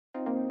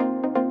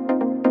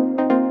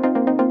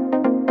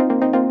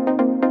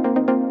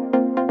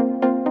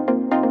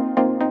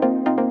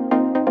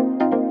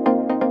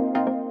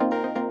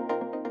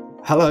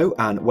Hello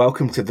and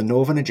welcome to the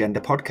Northern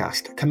Agenda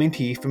podcast, coming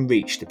to you from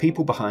Reach, the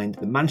people behind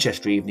the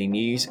Manchester Evening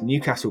News,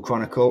 Newcastle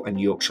Chronicle and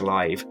Yorkshire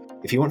Live.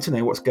 If you want to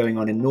know what's going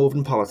on in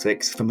Northern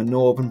politics from a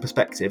Northern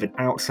perspective and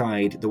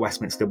outside the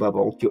Westminster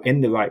bubble, you're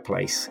in the right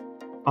place.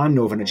 I'm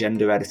Northern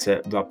Agenda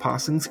editor Rob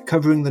Parsons,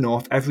 covering the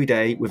North every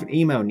day with an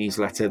email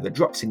newsletter that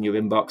drops in your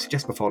inbox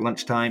just before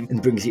lunchtime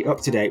and brings you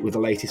up to date with the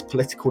latest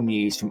political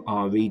news from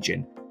our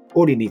region.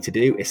 All you need to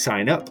do is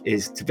sign up,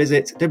 is to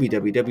visit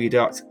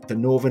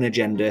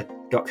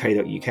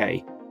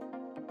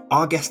www.thenorthernagenda.co.uk.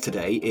 Our guest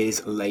today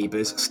is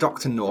Labour's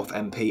Stockton North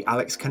MP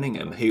Alex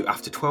Cunningham, who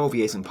after 12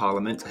 years in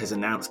Parliament has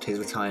announced his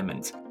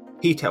retirement.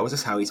 He tells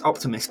us how he's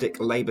optimistic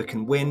Labour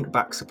can win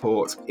back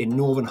support in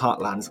northern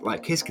heartlands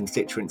like his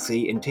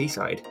constituency in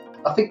Teesside.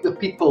 I think that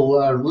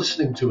people are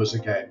listening to us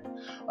again.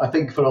 I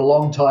think for a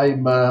long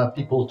time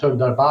people turned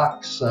their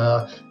backs.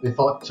 They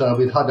thought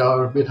we'd had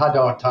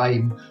our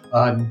time,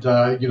 and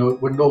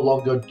we're no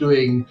longer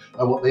doing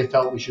what they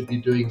felt we should be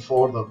doing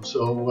for them.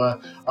 So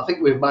I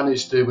think we've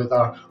managed to, with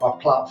our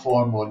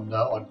platform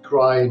on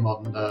crime,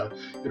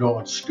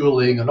 on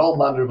schooling, and all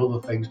manner of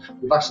other things,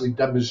 we've actually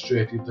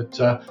demonstrated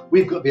that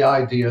we've got the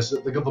ideas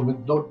that the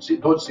government don't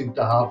seem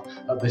to have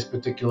at this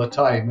particular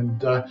time,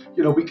 and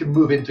we can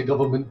move into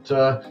government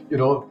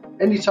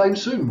anytime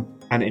soon.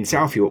 And in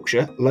South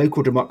Yorkshire,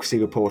 local democracy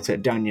reporter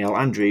Danielle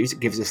Andrews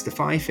gives us the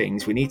 5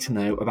 things we need to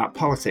know about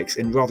politics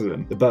in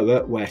Rotherham, the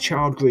borough where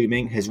child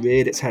grooming has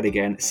reared its head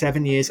again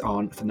 7 years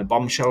on from the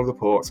bombshell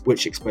report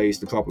which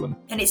exposed the problem.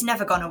 And it's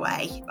never gone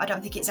away. I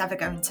don't think it's ever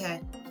going to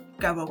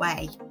go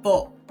away,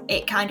 but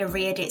it kind of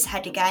reared its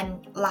head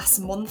again last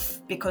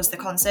month because the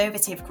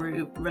Conservative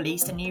group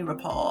released a new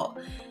report,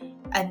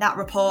 and that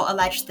report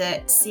alleged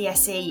that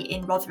CSE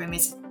in Rotherham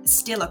is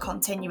still a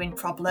continuing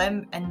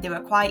problem, and they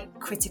were quite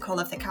critical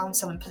of the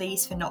council and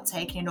police for not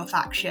taking enough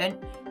action.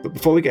 But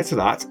before we get to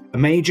that, a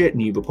major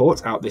new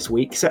report out this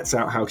week sets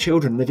out how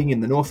children living in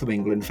the north of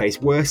England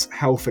face worse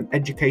health and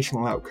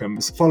educational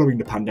outcomes following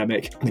the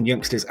pandemic than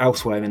youngsters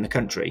elsewhere in the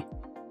country.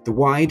 The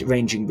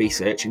wide-ranging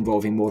research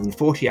involving more than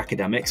 40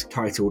 academics,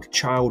 titled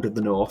Child of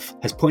the North,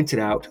 has pointed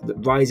out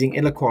that rising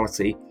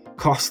inequality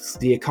costs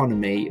the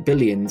economy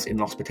billions in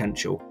lost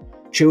potential.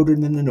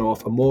 Children in the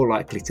north are more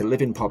likely to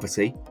live in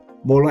poverty,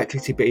 more likely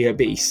to be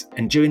obese,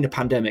 and during the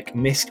pandemic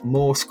missed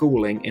more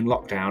schooling in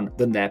lockdown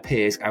than their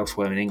peers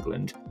elsewhere in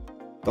England.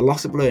 The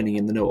loss of learning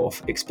in the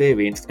north,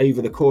 experienced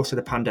over the course of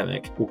the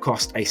pandemic, will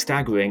cost a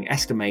staggering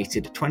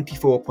estimated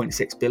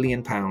 £24.6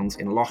 billion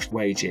in lost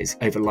wages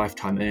over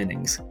lifetime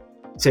earnings.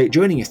 So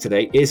joining us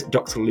today is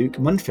Dr. Luke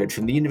Munford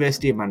from the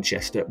University of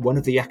Manchester, one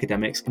of the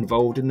academics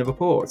involved in the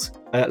report.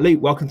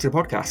 Luke, welcome to the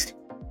podcast.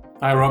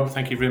 Hi Rob,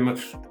 thank you very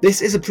much.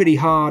 This is a pretty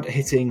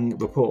hard-hitting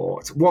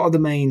report. What are the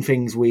main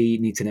things we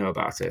need to know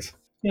about it?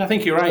 Yeah, I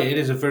think you're right. It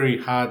is a very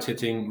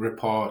hard-hitting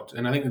report,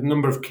 and I think the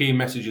number of key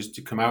messages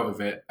to come out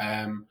of it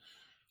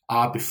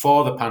are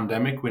before the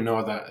pandemic. We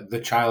know that the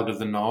child of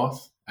the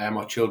north,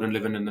 or children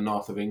living in the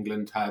north of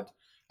England, had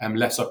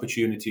less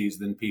opportunities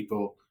than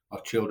people or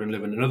children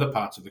living in other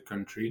parts of the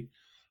country.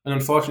 And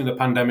unfortunately, the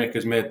pandemic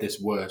has made this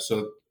worse.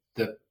 So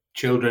the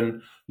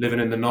children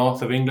living in the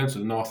north of England, so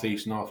the north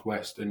east, north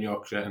west, and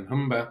Yorkshire and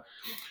Humber,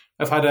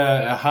 have had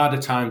a harder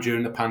time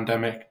during the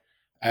pandemic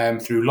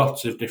through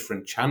lots of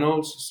different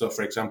channels. So,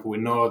 for example, we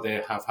know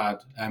they have had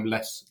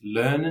less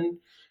learning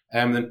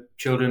than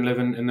children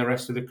living in the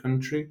rest of the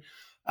country,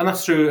 and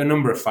that's through a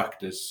number of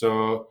factors.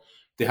 So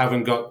they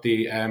haven't got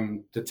the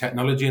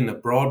technology and the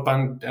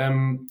broadband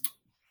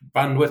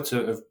bandwidth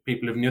of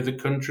people living in other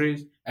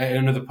countries,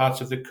 in other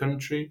parts of the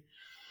country.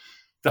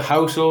 The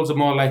households are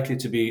more likely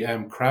to be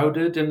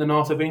crowded in the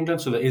north of England,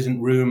 so there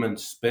isn't room and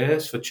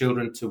space for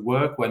children to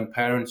work when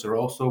parents are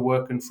also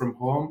working from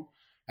home,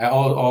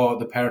 or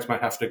the parents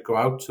might have to go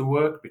out to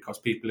work because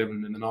people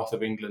living in the north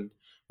of England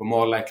were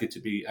more likely to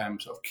be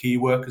sort of key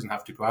workers and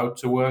have to go out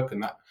to work,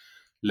 and that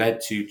led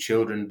to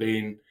children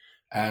being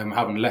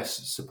having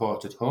less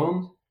support at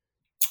home.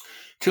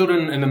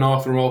 Children in the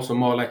north are also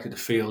more likely to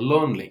feel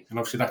lonely, and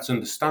obviously that's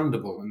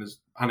understandable, and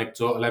there's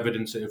anecdotal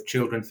evidence of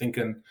children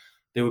thinking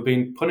they were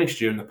being punished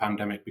during the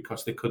pandemic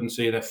because they couldn't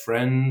see their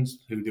friends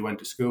who they went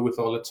to school with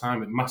all the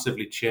time. It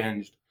massively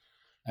changed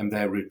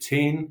their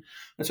routine.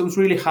 And so it was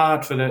really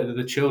hard for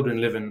the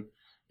children living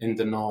in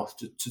the north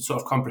to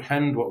sort of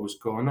comprehend what was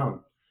going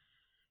on.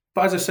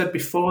 But as I said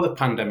before the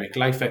pandemic,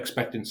 life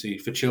expectancy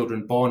for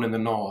children born in the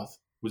north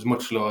was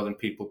much lower than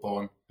people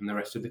born in the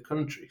rest of the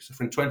country. So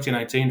from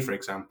 2019, for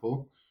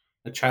example,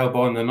 a child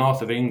born in the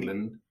north of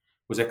England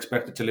was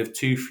expected to live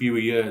 2 fewer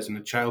years than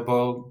a child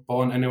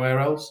born anywhere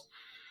else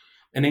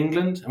in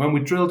England. And when we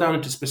drill down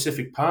into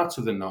specific parts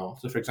of the north,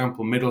 so for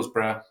example,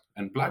 Middlesbrough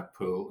and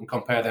Blackpool, and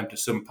compare them to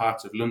some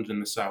parts of London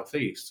and the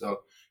southeast,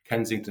 so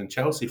Kensington,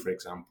 Chelsea, for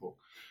example,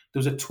 there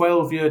was a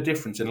 12-year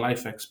difference in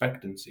life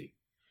expectancy.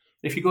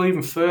 If you go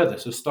even further,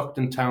 so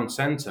Stockton Town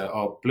Centre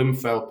or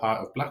Bloomfell part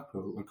of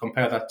Blackpool, and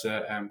compare that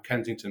to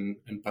Kensington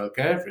and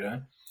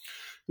Belgravia,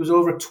 there was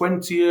over a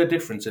 20-year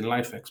difference in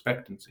life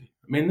expectancy.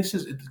 I mean, this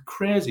is a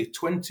crazy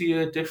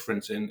 20-year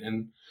difference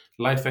in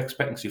life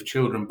expectancy of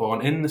children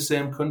born in the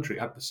same country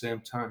at the same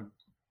time.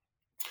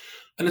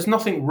 And there's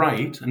nothing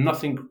right and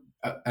nothing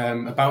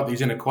about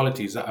these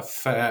inequalities that are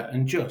fair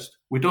and just.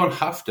 We don't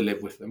have to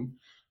live with them.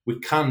 We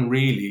can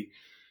really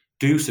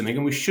do something,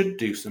 and we should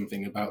do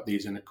something about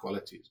these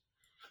inequalities.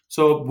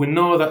 So we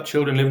know that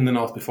children living in the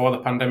north before the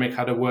pandemic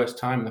had a worse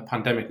time, and the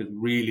pandemic has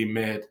really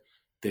made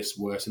this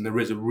worse. And there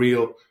is a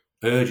real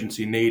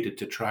urgency needed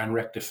to try and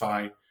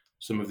rectify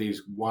some of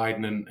these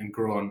widening and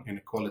growing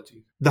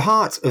inequalities. The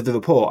heart of the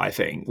report, I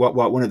think,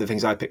 one of the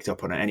things I picked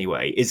up on it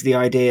anyway, is the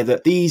idea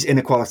that these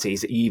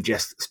inequalities that you've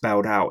just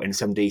spelled out in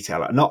some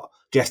detail are not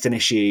just an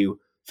issue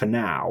for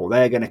now.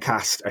 They're going to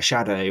cast a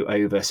shadow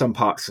over some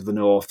parts of the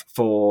north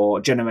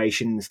for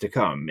generations to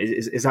come.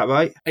 Is that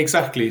right?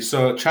 Exactly.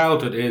 So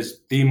childhood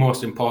is the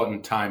most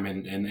important time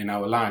in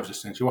our lives,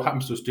 essentially. What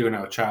happens to us during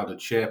our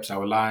childhood shapes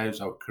our lives,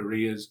 our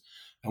careers,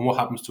 and what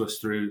happens to us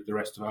through the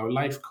rest of our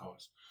life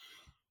course.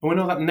 And we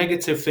know that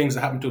negative things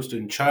that happen to us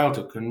in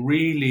childhood can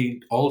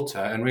really alter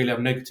and really have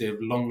negative,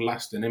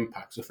 long-lasting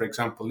impacts. So, for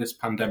example, this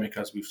pandemic,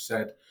 as we've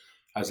said,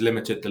 has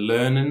limited the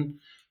learning,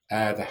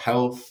 the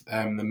health,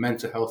 the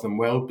mental health and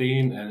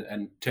well-being,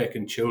 and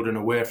taken children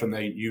away from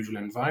their usual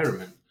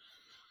environment.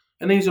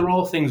 And these are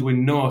all things we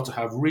know to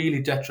have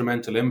really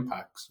detrimental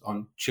impacts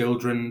on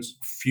children's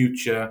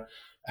future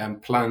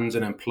plans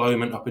and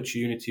employment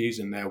opportunities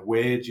and their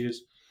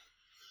wages.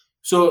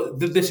 So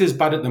this is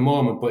bad at the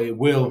moment, but it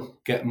will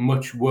get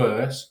much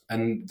worse.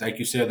 And like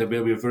you said, there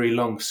will be a very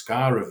long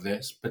scar of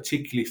this,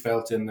 particularly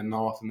felt in the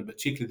north, and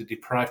particularly the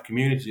deprived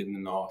communities in the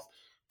north,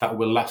 that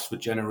will last for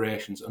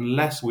generations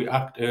unless we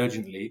act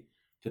urgently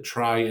to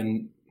try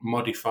and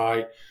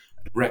modify,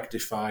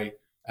 rectify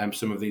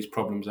some of these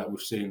problems that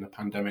we've seen the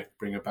pandemic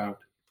bring about.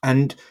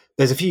 And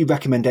there's a few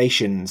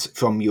recommendations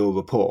from your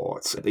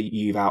report that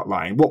you've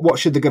outlined. What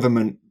should the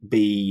government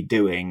be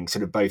doing,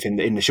 sort of both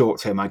in the short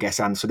term, I guess,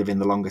 and sort of in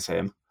the longer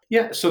term?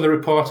 Yeah, so the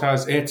report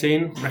has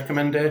 18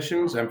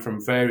 recommendations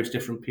from various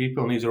different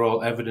people, and these are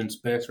all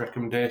evidence-based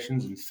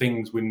recommendations and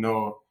things we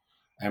know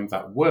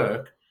that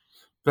work.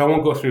 But I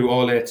won't go through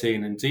all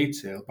 18 in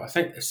detail, but I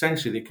think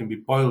essentially they can be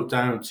boiled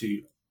down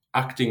to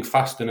acting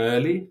fast and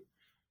early,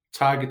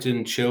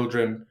 targeting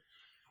children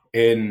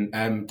in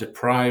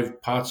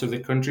deprived parts of the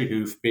country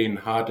who've been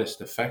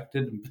hardest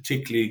affected. And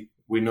particularly,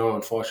 we know,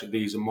 unfortunately,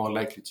 these are more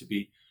likely to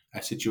be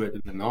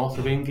situated in the north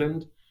of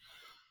England.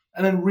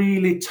 And then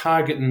really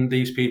targeting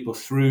these people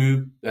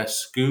through their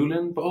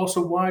schooling, but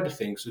also wider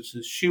things such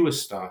as Sure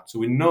Start. So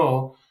we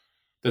know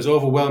there's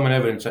overwhelming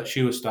evidence that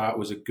Sure Start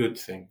was a good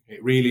thing.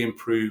 It really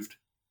improved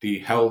the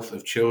health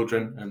of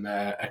children and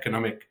their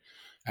economic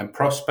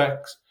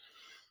prospects.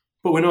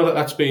 But we know that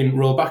that's been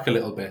rolled back a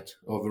little bit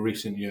over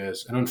recent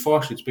years. And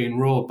unfortunately, it's been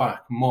rolled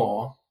back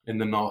more in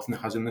the north than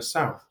it has in the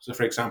south. So,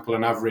 for example,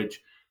 an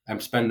average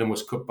spending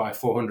was cut by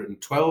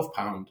 £412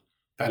 per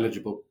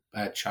eligible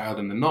child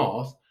in the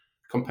north,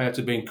 compared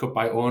to being cut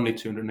by only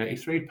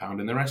 £283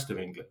 in the rest of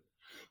England.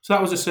 So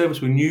that was a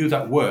service we knew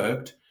that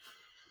worked.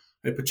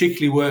 It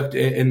particularly worked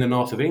in the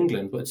north of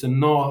England, but it's the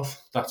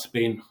north that's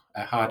been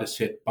hardest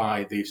hit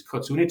by these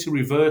cuts. So we need to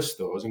reverse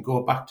those and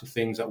go back to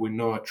things that we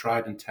know are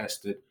tried and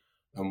tested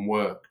and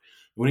work.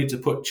 We need to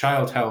put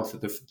child health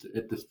at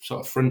the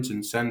sort of front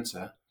and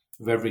centre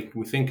of everything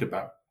we think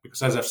about.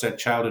 Because as I've said,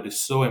 childhood is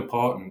so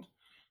important.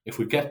 If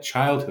we get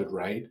childhood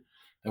right,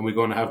 then we're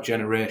going to have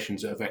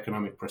generations of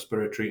economic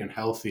prosperity and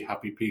healthy,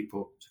 happy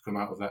people to come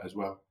out of that as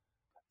well.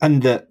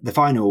 And the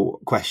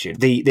final question,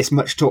 this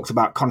much talked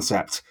about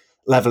concept,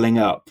 levelling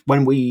up.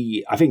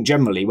 I think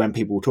generally when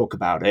people talk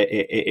about it,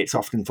 it's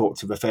often thought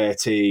to refer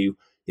to,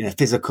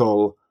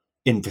 physical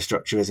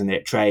infrastructure, isn't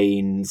it?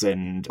 Trains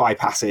and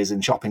bypasses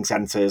and shopping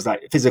centres,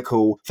 like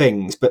physical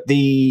things. But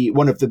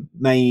one of the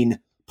main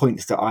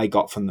points that I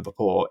got from the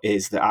report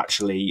is that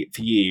actually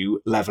for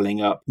you,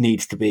 levelling up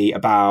needs to be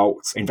about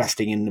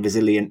investing in the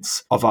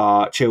resilience of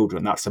our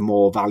children. That's a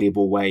more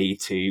valuable way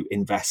to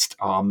invest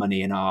our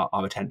money and our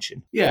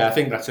attention. Yeah, I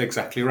think that's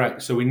exactly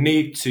right. So we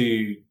need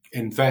to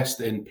invest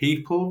in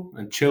people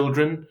and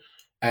children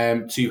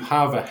to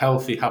have a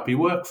healthy, happy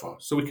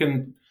workforce. So we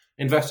can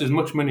invest as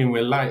much money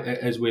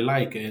as we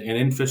like in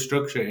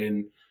infrastructure,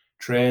 in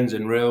trains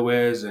and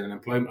railways and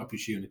employment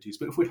opportunities.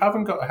 But if we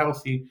haven't got a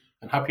healthy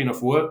and happy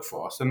enough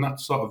workforce, then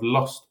that's sort of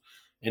lost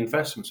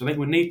investment. So I think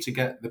we need to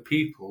get the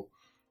people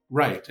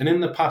right. And in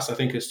the past, I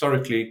think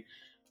historically,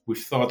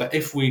 we've thought that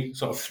if we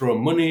sort of throw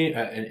money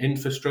in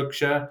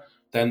infrastructure,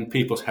 then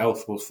people's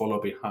health will follow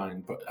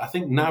behind. But I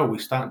think now we're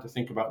starting to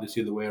think about this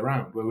the other way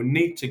around, where we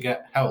need to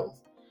get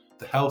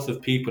the health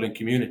of people and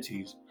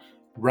communities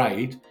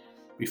right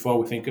before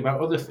we think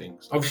about other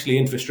things. Obviously,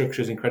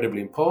 infrastructure is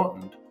incredibly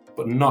important,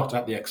 but not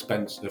at the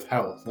expense of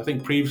health. I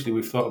think previously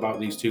we've thought about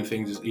these two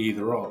things as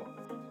either or.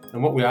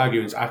 And what we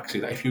argue is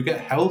actually that if you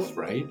get health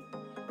right,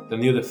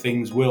 then the other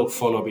things will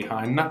follow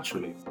behind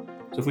naturally.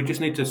 So if we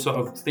just need to sort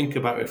of think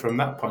about it from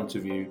that point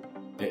of view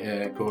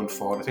going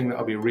forward, I think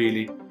that'll be a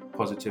really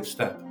positive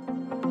step.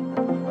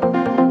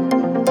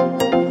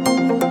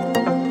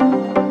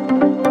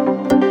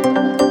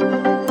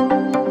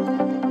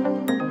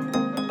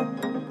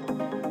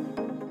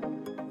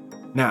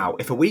 Now,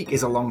 if a week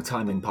is a long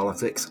time in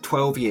politics,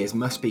 12 years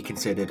must be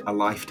considered a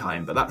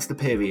lifetime, but that's the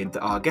period that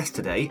our guest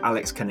today,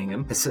 Alex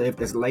Cunningham, has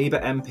served as Labour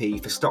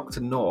MP for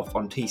Stockton North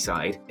on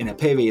Teesside, in a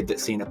period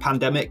that's seen a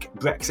pandemic,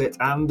 Brexit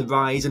and the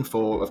rise and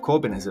fall of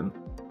Corbynism.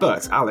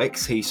 But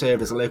Alex, who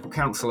served as a local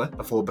councillor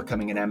before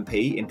becoming an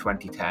MP in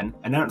 2010,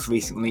 announced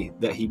recently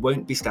that he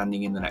won't be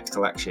standing in the next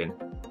election.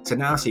 So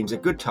now seems a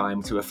good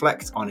time to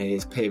reflect on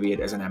his period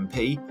as an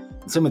MP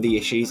and some of the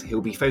issues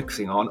he'll be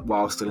focusing on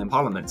while still in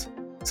Parliament.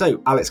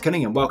 So, Alex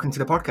Cunningham, welcome to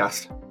the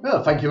podcast.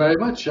 Well, thank you very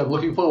much. I'm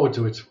looking forward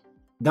to it.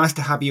 Nice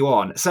to have you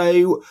on.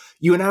 So,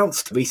 you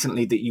announced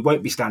recently that you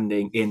won't be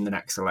standing in the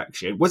next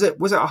election. Was it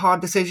a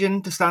hard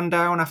decision to stand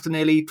down after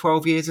nearly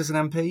 12 years as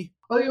an MP?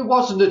 Well, it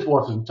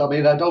wasn't. I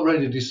mean, I'd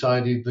already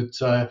decided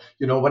that,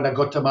 when I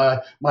got to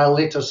my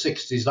later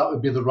 60s, that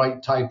would be the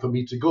right time for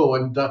me to go.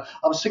 And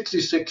I'm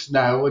 66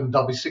 now, and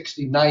I'll be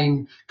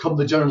 69 come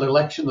the general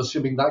election,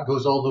 assuming that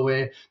goes all the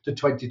way to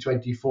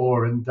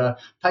 2024. And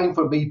time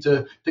for me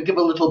to give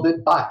a little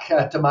bit back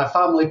to my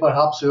family,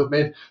 perhaps, who have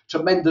made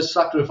tremendous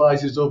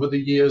sacrifices over the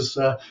years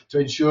to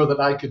ensure that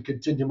I could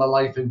continue my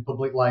life in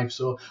public life.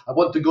 So I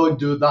want to go and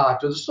do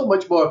that. There's so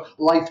much more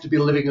life to be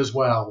living as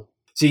well.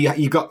 So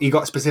you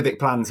got specific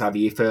plans, have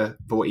you, for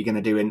what you're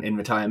going to do in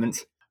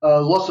retirement?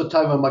 Lots of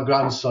time with my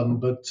grandson,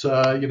 but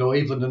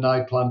Evelyn and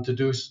I plan to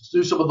do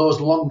some of those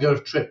longer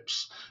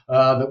trips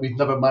that we've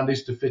never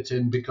managed to fit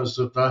in because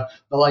of the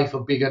life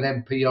of being an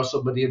MP or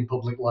somebody in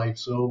public life.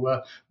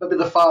 So maybe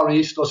the Far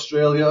East,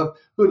 Australia,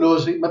 who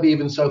knows, maybe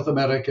even South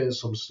America at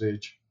some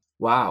stage.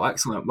 Wow,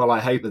 excellent. Well, I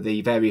hope that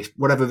the various,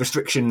 whatever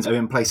restrictions are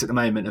in place at the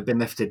moment have been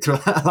lifted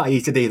to allow you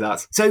to do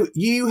that. So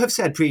you have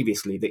said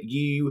previously that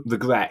you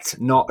regret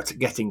not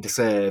getting to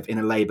serve in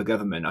a Labour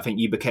government. I think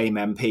you became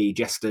MP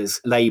just as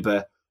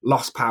Labour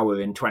lost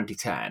power in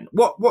 2010.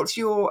 What's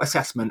your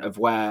assessment of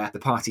where the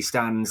party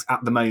stands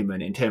at the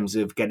moment in terms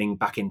of getting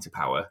back into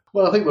power?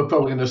 Well, I think we're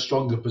probably in a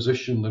stronger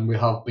position than we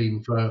have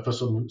been for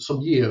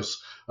some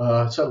years,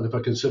 certainly for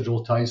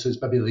considerable time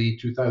since maybe the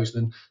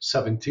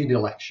 2017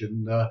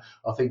 election.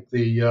 I think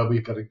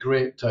we've got a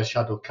great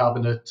shadow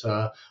cabinet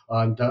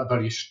and a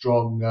very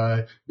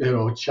strong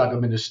shadow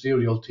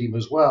ministerial team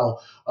as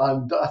well.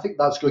 And I think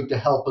that's going to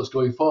help us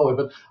going forward.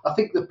 But I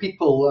think the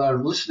people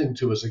are listening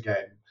to us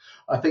again.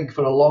 I think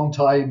for a long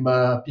time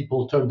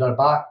people turned their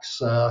backs.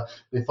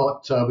 They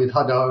thought we'd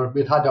had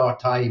our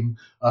time,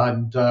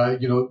 and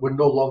we're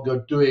no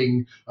longer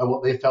doing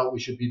what they felt we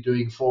should be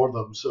doing for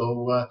them.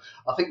 So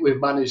I think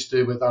we've managed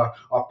to, with our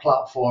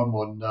platform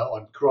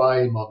on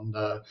crime,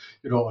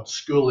 on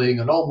schooling,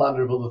 and all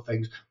manner of other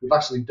things, we've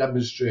actually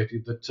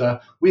demonstrated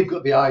that we've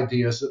got the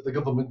ideas that the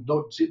government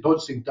don't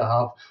seem to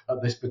have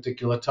at this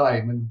particular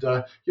time,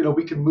 and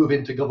we can move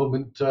into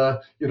government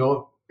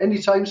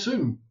anytime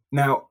soon.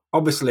 Now,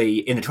 obviously,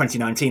 in the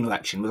 2019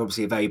 election was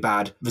obviously a very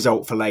bad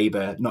result for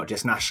Labour, not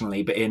just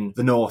nationally, but in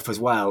the North as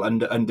well,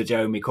 under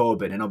Jeremy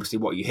Corbyn. And obviously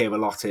what you hear a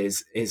lot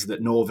is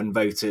that Northern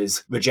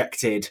voters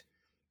rejected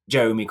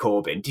Jeremy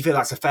Corbyn. Do you feel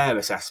that's a fair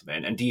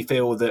assessment? And do you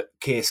feel that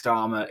Keir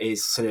Starmer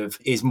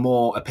is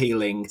more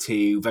appealing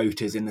to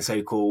voters in the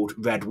so-called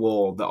red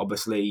wall that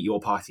obviously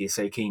your party is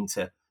so keen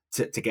to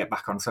get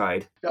back on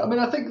side? Yeah, I mean,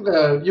 I think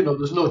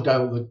there's no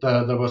doubt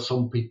that there were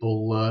some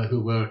people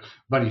who were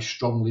very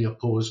strongly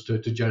opposed to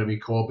Jeremy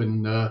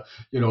Corbyn,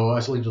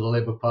 as leader of the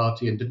Labour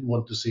Party, and didn't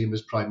want to see him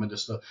as Prime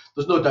Minister.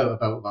 There's no doubt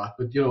about that.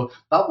 But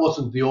that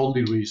wasn't the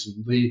only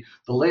reason. The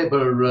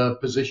Labour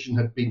position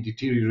had been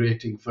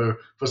deteriorating for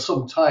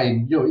some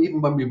time. Even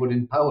when we were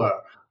in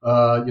power.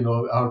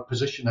 Our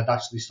position had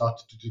actually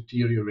started to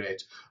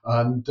deteriorate,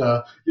 and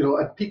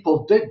and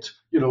people did,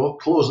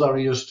 close their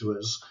ears to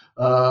us,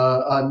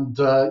 and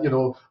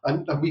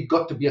we've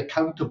got to be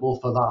accountable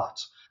for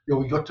that.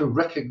 We got to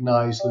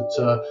recognise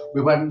that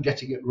we weren't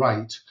getting it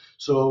right.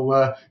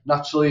 So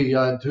naturally,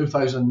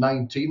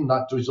 2019,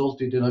 that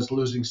resulted in us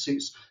losing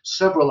seats,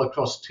 several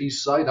across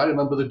Teesside. I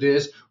remember the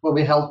days when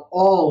we held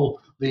all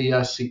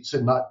the seats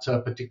in that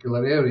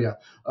particular area.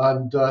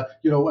 And,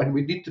 and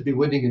we need to be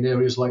winning in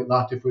areas like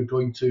that if we're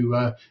going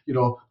to,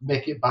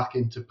 make it back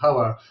into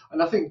power.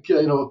 And I think,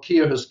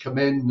 Keir has come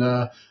in.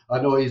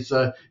 I know he's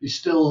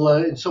still,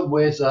 in some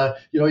ways,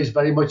 he's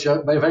very much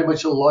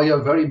a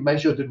lawyer, very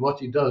measured in what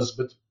he does.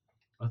 But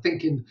I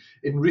think in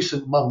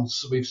recent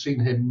months, we've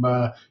seen him,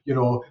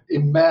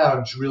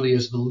 emerge really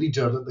as the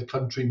leader that the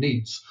country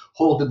needs,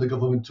 holding the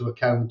government to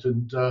account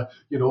and,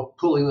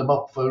 pulling them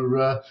up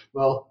for,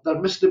 their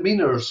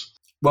misdemeanours.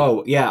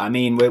 Well, yeah, I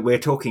mean, we're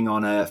talking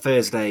on a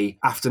Thursday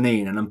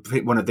afternoon,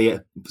 and one of the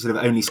sort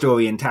of only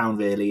story in town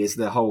really is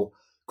the whole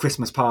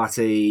Christmas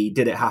party.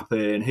 Did it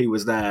happen? Who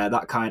was there?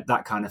 That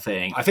kind of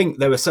thing. I think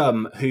there were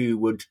some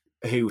who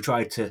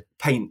tried to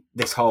paint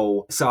this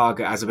whole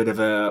saga as a bit of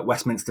a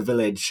Westminster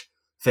Village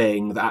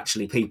thing that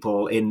actually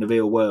people in the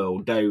real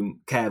world don't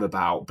care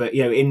about. But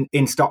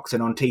in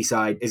Stockton on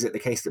Teesside, is it the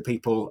case that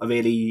people are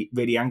really,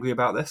 really angry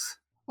about this?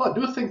 Well, I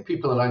do think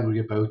people are angry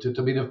about it.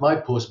 I mean, if my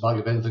postbag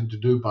have anything to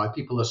do by,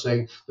 people are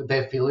saying that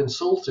they feel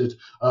insulted.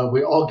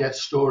 We all get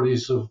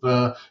stories of,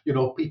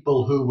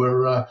 people who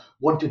were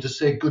wanting to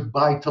say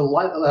goodbye to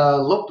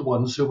loved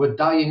ones who were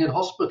dying in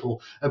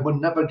hospital and were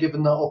never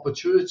given that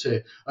opportunity.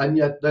 And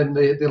yet then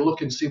they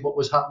look and see what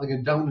was happening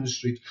in Downing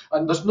Street.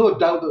 And there's no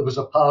doubt that there was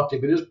a party,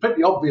 but it's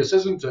pretty obvious,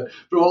 isn't it,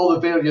 through all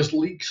the various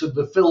leaks and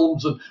the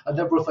films and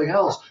everything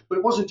else. But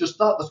it wasn't just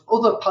that. There's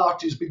other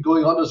parties been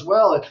going on as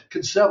well.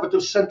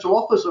 Conservative central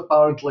office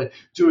apparently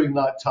during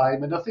that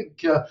time, and I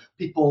think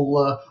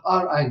people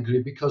are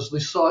angry because they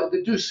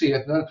do see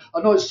it. And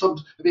I know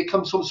it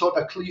becomes some sort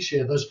of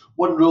cliche. There's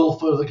one rule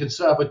for the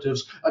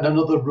Conservatives and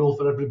another rule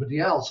for everybody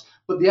else,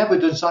 but the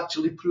evidence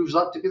actually proves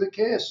that to be the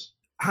case.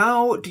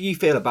 How do you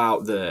feel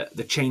about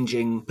the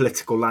changing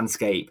political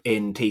landscape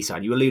in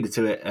Teesside? You alluded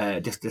to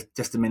it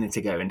just a minute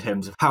ago in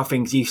terms of how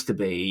things used to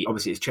be.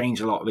 Obviously, it's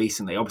changed a lot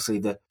recently. Obviously,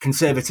 the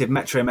Conservative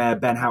Metro Mayor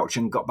Ben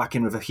Houchen got back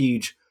in with a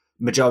huge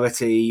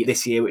majority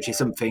this year, which is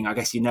something I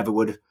guess you never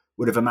would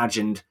have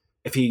imagined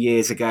a few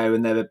years ago.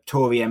 And there were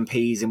Tory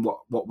MPs in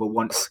what were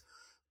once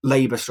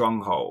Labour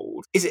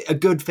strongholds. Is it a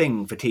good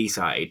thing for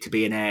Teesside to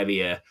be an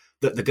area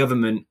that the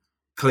government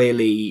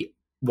clearly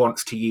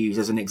wants to use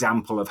as an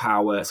example of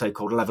how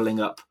so-called levelling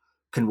up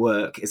can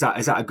work? Is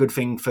that a good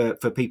thing for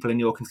people in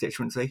your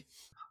constituency?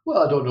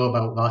 Well, I don't know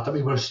about that. I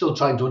mean, we're still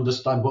trying to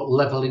understand what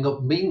levelling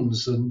up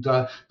means, and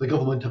the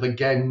government have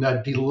again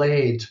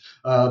delayed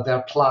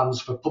their plans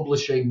for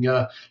publishing,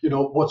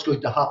 what's going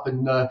to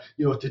happen,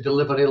 to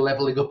deliver a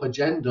levelling up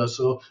agenda.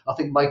 So I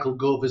think Michael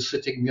Gove is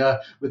sitting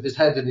with his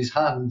head in his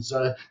hands,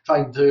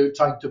 trying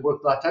to work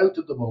that out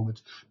at the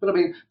moment. But I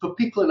mean, for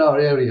people in our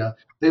area,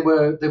 they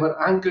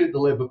were angry at the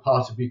Labour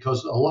Party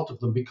because a lot of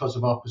them because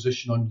of our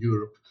position on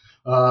Europe.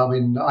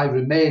 I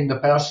remain the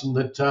person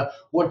that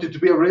wanted to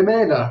be a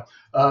Remainer.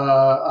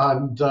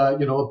 And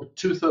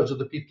 2/3 of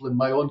the people in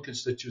my own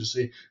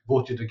constituency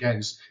voted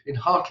against. In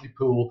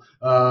Hartlepool,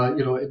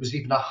 it was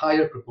even a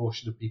higher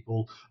proportion of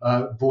people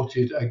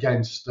voted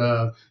against,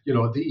 the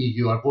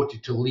EU, or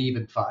voted to leave,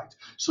 in fact.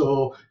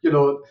 So,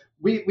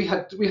 we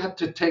had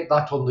to take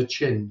that on the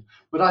chin.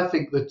 But I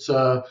think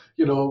that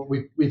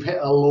we've hit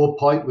a low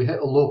point. We hit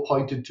a low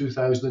point in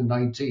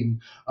 2019,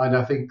 and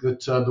I think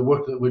that the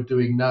work that we're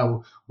doing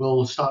now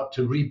will start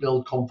to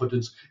rebuild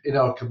confidence in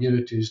our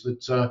communities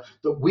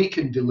that we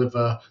can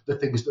deliver the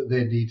things that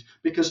they need,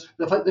 because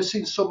they've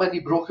seen so many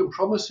broken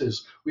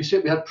promises. We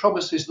had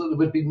promises that there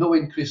would be no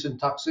increase in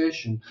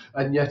taxation,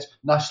 and yet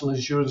national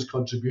insurance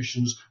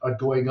contributions are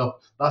going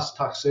up. That's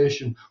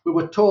taxation. We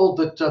were told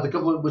that the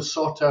government would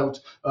sort out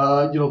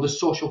the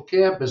social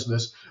care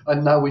business,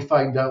 and now we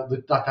find out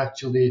that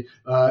actually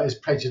is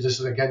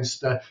prejudiced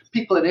against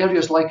people in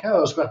areas like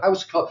ours where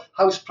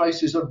house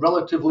prices are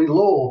relatively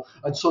low,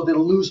 and so they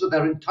lose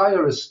their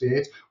entire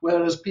estate,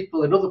 whereas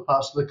people in other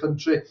parts of the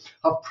country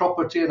have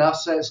property and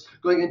assets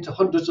going into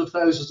hundreds of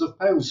thousands of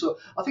pounds. So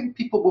I think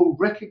people will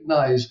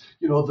recognise,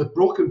 the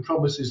broken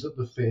promises that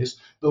they face.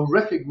 They'll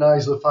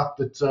recognise the fact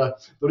that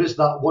there is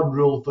that one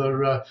rule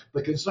for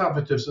the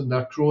Conservatives and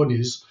their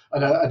cronies,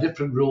 and a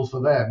different rule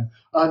for them.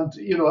 And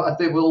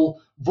they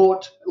will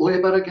vote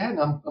Labour again.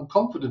 I'm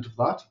confident of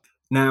that.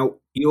 Now,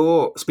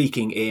 you're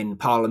speaking in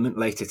Parliament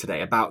later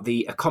today about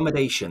the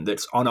accommodation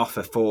that's on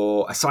offer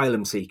for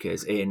asylum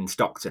seekers in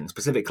Stockton,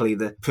 specifically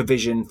the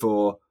provision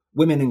for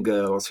women and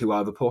girls who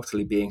are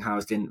reportedly being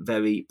housed in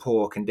very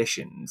poor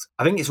conditions.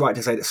 I think it's right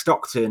to say that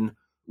Stockton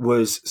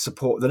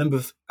the number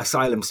of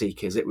asylum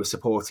seekers it was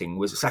supporting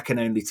was second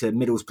only to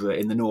Middlesbrough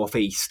in the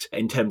northeast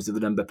in terms of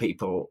the number of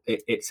people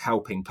it's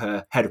helping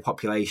per head of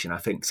population. I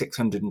think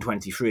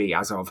 623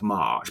 as of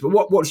March.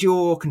 But what's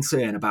your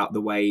concern about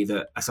the way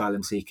that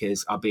asylum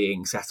seekers are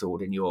being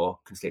settled in your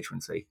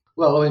constituency?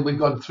 Well, I mean, we've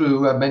gone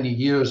through many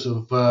years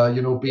of,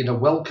 being a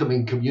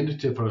welcoming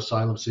community for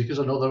asylum seekers.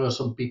 I know there are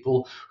some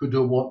people who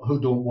don't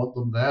want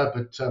them there,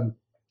 but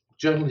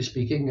generally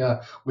speaking,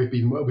 we've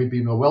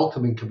been a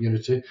welcoming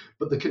community,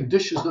 but the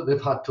conditions that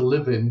they've had to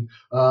live in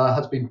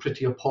has been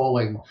pretty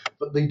appalling.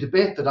 But the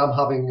debate that I'm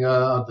having,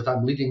 that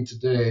I'm leading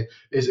today,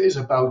 is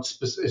about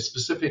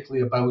specifically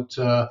about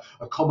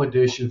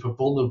accommodation for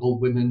vulnerable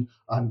women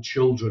and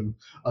children.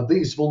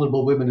 These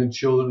vulnerable women and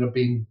children are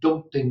being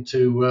dumped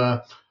into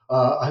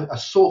a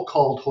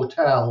so-called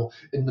hotel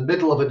in the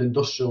middle of an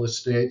industrial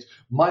estate,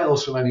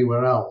 miles from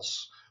anywhere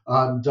else.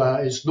 And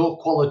it's no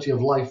quality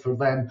of life for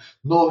them,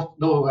 no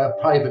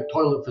private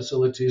toilet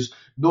facilities,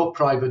 no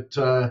private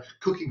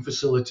cooking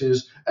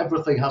facilities.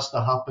 Everything has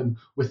to happen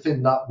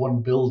within that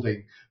one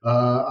building,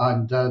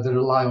 and they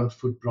rely on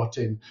food brought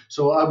in.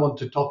 So I want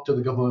to talk to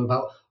the government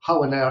about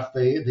how on earth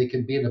they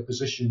can be in a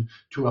position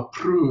to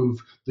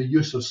approve the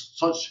use of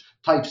such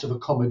types of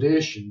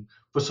accommodation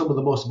for some of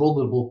the most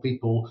vulnerable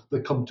people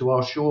that come to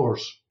our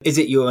shores. Is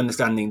it your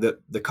understanding that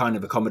the kind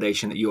of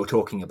accommodation that you're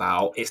talking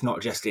about, it's not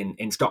just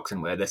in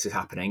Stockton where this is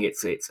happening,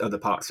 it's other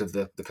parts of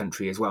the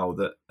country as well,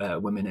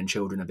 that women and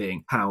children are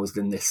being housed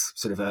in this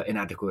sort of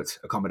inadequate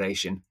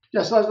accommodation?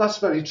 Yes, that's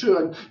very true.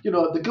 And,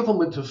 the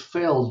government have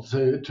failed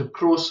to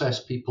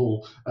process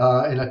people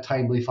in a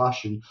timely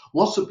fashion.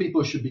 Lots of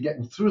people should be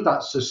getting through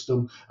that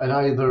system and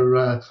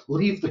either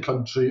leave the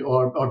country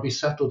or be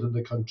settled in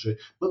the country.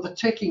 But they're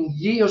taking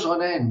years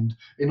on end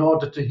in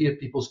order to hear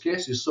people's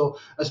cases. So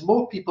as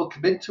more people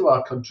come into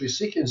our country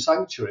seeking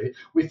sanctuary,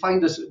 we're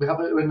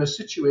in a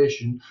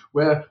situation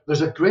where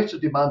there's a greater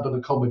demand on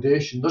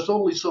accommodation. There's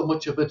only so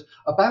much of it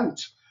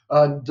about.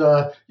 And,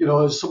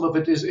 some of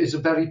it is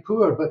very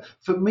poor. But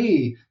for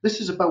me,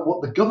 this is about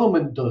what the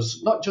government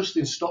does, not just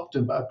in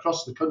Stockton, but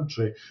across the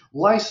country,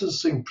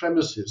 licensing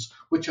premises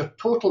which are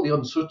totally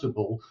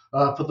unsuitable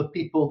for the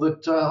people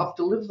that have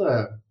to live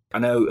there. I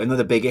know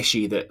another big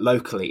issue that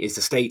locally is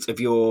the state of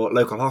your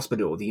local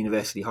hospital, the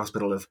University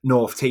Hospital of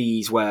North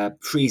Tees, where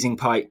freezing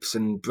pipes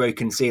and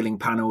broken ceiling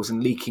panels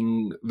and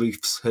leaking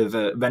roofs have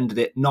rendered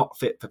it not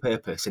fit for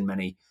purpose in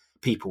many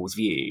people's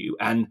view.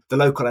 And the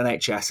local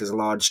NHS has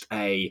lodged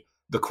a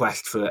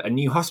request for a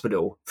new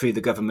hospital through the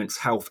government's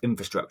Health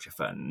Infrastructure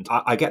Fund.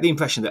 I get the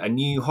impression that a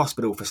new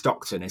hospital for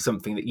Stockton is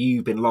something that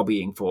you've been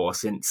lobbying for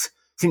since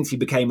you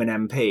became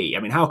an MP. I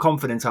mean, how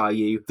confident are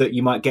you that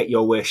you might get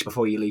your wish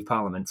before you leave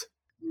Parliament?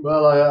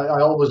 Well,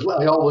 I always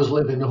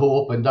live in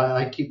hope, and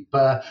I keep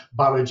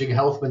barraging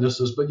health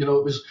ministers. But, it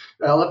was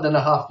 11 and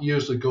a half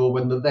years ago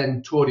when the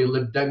then Tory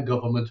Lib Dem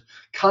government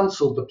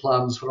cancelled the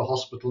plans for a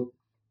hospital.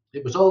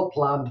 It was all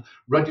planned,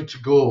 ready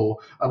to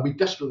go, and we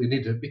desperately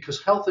need it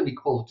because health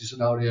inequalities in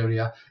our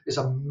area is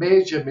a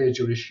major,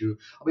 major issue.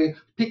 I mean,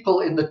 people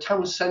in the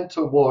town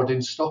centre ward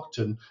in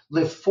Stockton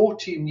live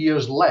 14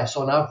 years less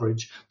on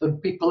average than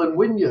people in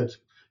Wynyard.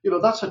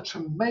 That's a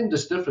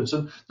tremendous difference.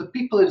 And the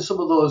people in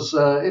some of those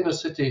inner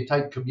city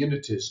type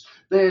communities,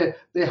 they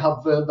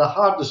have the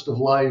hardest of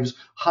lives,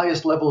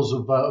 highest levels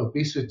of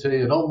obesity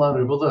and all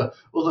manner of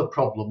other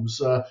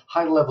problems,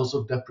 high levels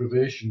of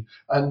deprivation.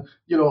 And,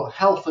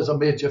 health is a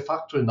major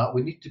factor in that.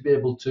 We need to be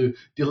able to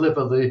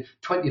deliver the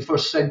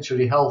 21st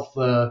century health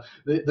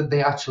that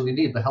they actually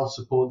need, the health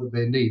support that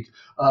they need.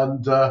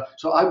 And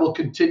so I will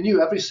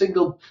continue every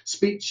single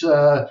speech,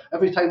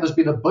 every time there's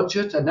been a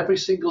budget and every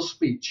single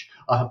speech,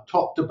 I have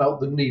talked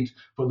about the need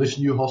for this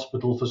new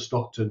hospital for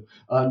Stockton.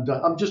 And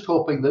I'm just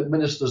hoping that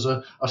ministers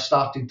are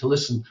starting to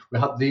listen. We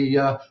had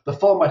the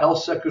former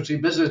health secretary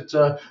visit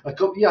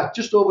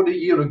just over a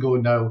year ago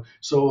now.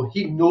 So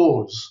he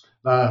knows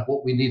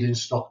what we need in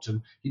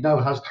Stockton. He now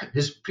has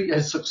his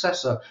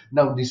successor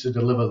now needs to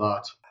deliver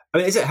that. I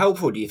mean, is it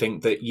helpful, do you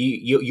think, that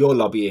you're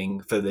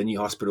lobbying for the new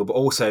hospital, but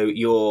also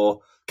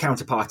your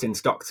counterpart in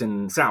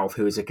Stockton South,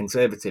 who is a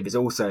Conservative, is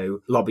also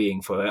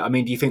lobbying for it? I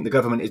mean, do you think the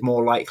government is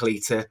more likely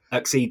to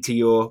accede to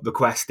your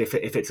request if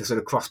it's a sort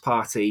of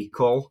cross-party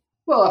call?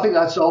 Well, I think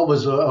that's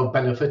always of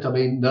benefit. I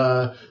mean,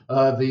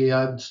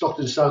 the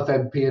Stockton South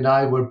MP and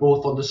I were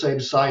both on the same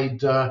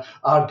side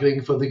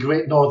arguing for the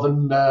Great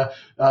Northern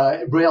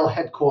Rail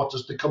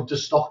headquarters to come to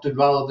Stockton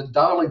rather than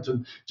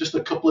Darlington just a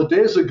couple of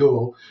days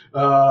ago.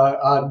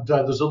 And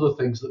there's other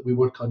things that we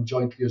work on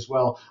jointly as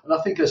well. And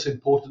I think it's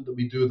important that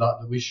we do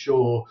that we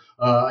show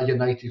a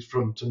united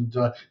front. And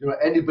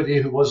anybody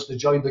who wants to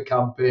join the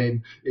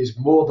campaign is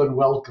more than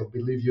welcome,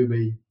 believe you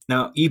me.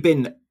 Now, you've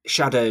been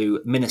Shadow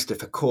Minister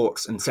for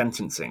Courts and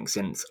Sentencing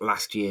since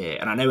last year,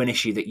 and I know an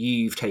issue that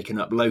you've taken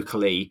up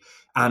locally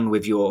and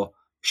with your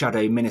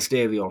shadow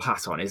ministerial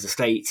hat on is the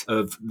state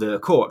of the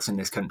courts in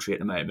this country at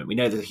the moment. We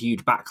know there's a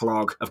huge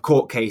backlog of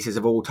court cases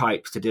of all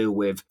types to deal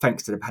with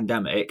thanks to the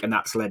pandemic, and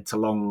that's led to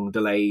long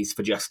delays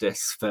for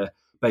justice for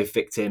both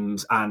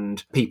victims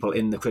and people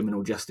in the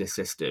criminal justice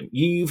system.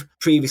 You've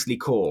previously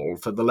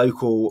called for the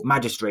local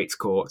magistrates'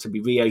 court to be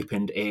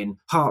reopened in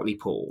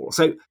Hartlepool.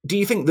 So do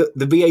you think that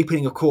the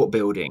reopening of court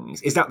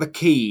buildings, is that the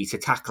key to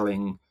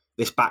tackling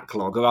this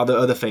backlog, or are there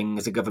other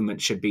things the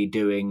government should be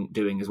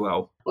doing as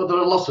well? Well, there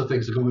are lots of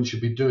things the government should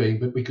be doing,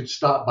 but we could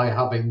start by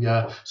having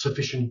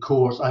sufficient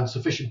courts and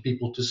sufficient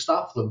people to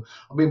staff them.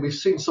 I mean, we've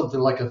seen something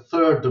like a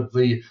third of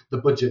the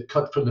budget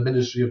cut from the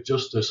Ministry of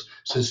Justice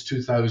since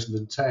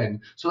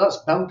 2010. So that's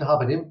bound to have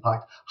an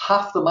impact.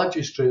 Half the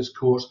magistrates'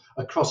 courts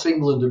across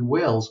England and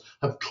Wales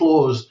have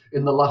closed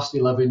in the last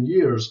 11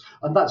 years,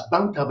 and that's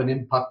bound to have an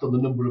impact on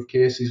the number of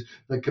cases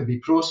that can be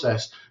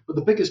processed. But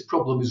the biggest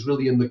problem is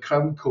really in the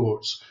Crown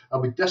courts,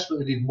 and we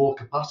desperately need more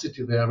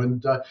capacity there.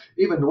 And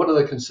even one of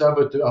the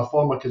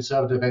former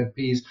Conservative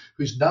MPs,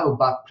 who's now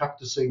back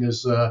practicing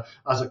as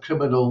a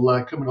criminal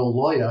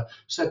lawyer,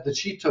 said that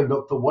she turned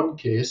up for one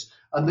case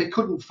and they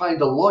couldn't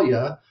find a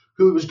lawyer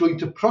who was going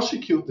to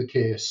prosecute the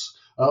case.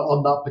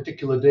 on that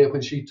particular day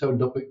when she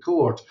turned up at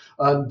court.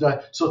 And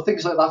so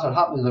things like that are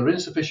happening. There are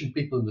insufficient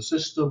people in the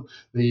system,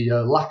 the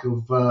lack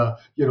of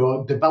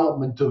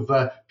development of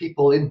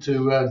people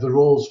into the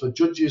roles for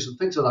judges and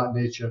things of that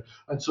nature.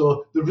 And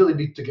so they really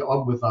need to get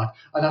on with that.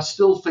 And I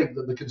still think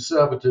that the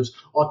Conservatives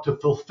ought to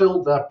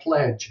fulfil their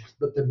pledge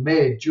that they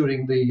made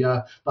during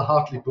the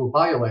Hartlepool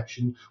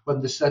by-election,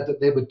 when they said that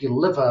they would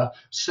deliver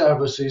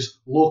services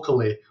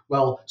locally.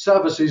 Well,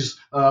 services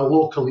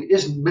locally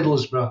isn't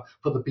Middlesbrough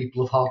for the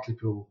people of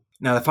Hartlepool.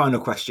 Now, the final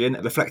question,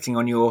 reflecting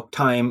on your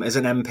time as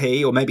an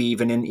MP, or maybe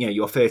even in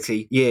your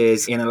 30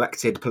 years in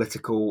elected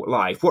political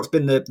life, what's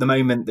been the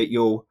moment that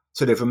you'll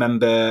sort of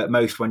remember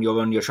most when you're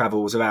on your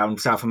travels around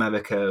South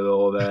America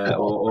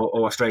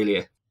or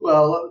Australia?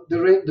 Well,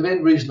 the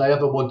main reason I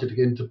ever wanted to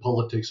get into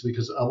politics,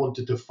 because I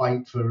wanted to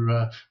fight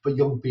for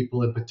young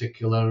people in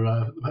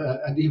particular,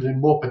 and even in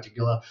more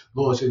particular,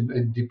 those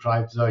in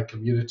deprived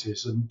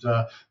communities. And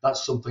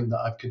that's something that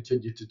I've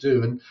continued to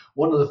do. And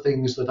one of the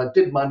things that I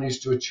did manage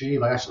to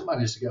achieve, I actually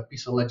managed to get a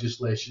piece of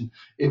legislation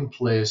in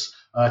place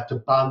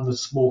to ban the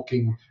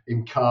smoking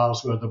in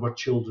cars where there were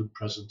children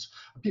present.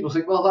 And people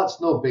think, well, that's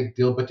no big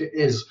deal, but it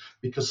is,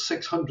 because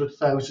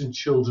 600,000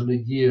 children a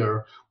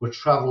year were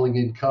travelling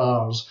in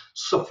cars,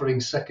 suffering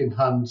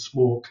second-hand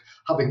smoke,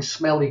 having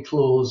smelly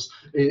clothes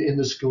in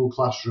the school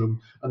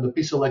classroom. And the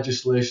piece of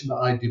legislation that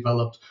I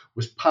developed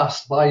was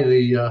passed by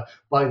the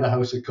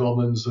House of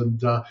Commons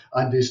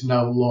and is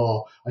now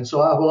law. And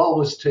so I will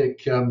always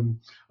take some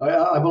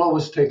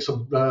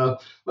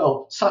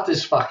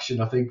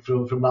satisfaction, I think,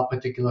 from that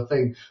particular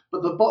thing.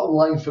 But the bottom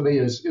line for me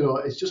is,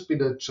 it's just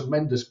been a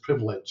tremendous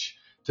privilege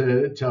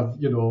to have,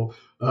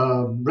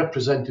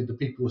 represented the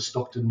people of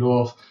Stockton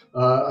North,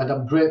 and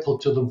I'm grateful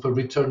to them for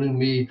returning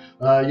me,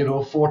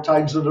 4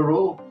 times in a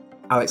row.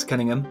 Alex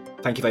Cunningham,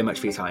 thank you very much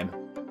for your time.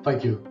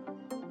 Thank you.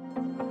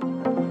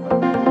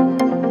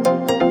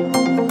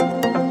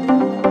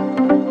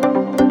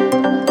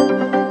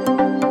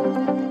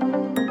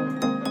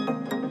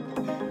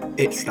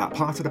 It's that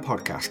part of the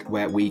podcast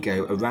where we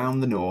go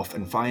around the north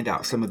and find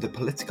out some of the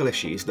political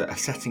issues that are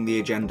setting the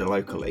agenda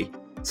locally.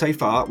 So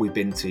far, we've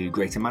been to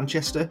Greater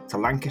Manchester, to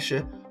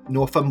Lancashire,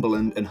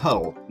 Northumberland and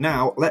Hull.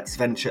 Now, let's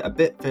venture a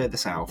bit further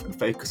south and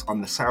focus on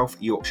the South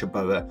Yorkshire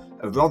borough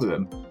of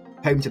Rotherham,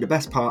 home to the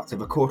best part of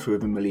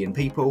 250,000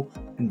 people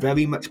and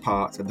very much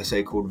part of the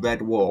so-called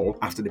Red Wall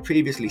after the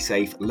previously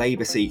safe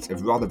Labour seat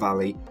of Rother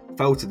Valley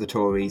fell to the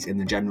Tories in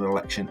the general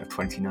election of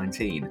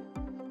 2019.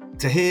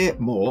 To hear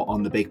more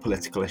on the big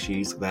political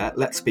issues there,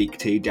 let's speak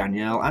to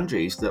Danielle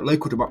Andrews, the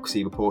local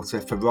democracy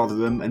reporter for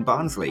Rotherham and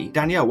Barnsley.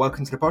 Danielle,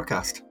 welcome to the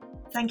podcast.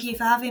 Thank you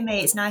for having me.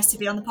 It's nice to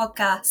be on the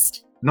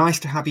podcast. Nice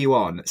to have you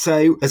on.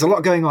 So there's a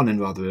lot going on in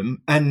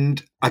Rotherham,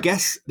 and I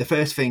guess the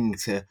first thing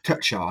to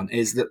touch on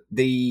is that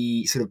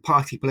the sort of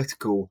party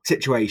political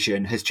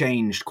situation has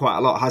changed quite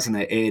a lot, hasn't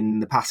it,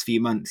 in the past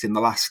few months in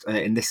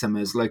this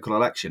summer's local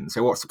election.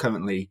 So what's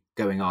currently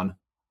going on?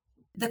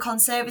 The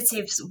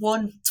Conservatives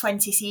won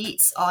 20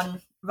 seats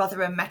on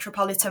Rotherham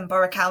Metropolitan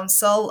Borough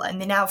Council, and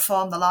they now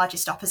form the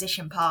largest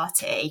opposition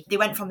party. They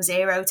went from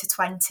 0 to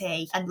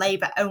 20, and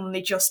Labour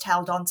only just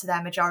held on to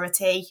their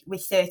majority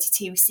with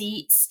 32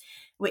 seats,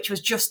 which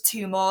was just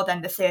 2 more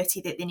than the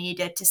 30 that they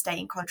needed to stay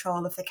in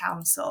control of the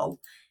council.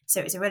 So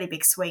it was a really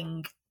big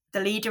swing. The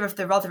leader of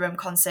the Rotherham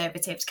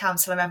Conservatives,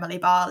 Councillor Emily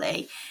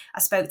Barley, I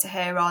spoke to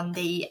her on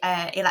the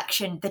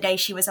election the day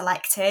she was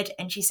elected,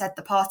 and she said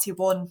the party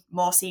won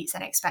more seats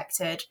than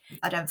expected.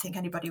 I don't think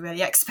anybody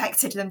really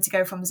expected them to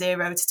go from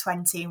 0 to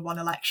 20 in one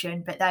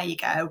election, but there you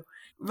go.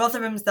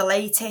 Rotherham's the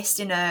latest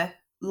in a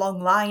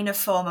long line of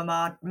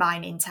former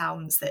mining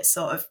towns that's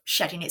sort of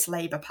shedding its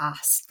Labour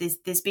past.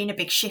 There's been a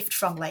big shift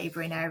from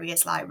Labour in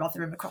areas like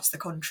Rotherham across the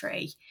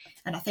country,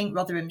 and I think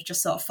Rotherham's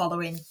just sort of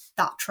following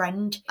that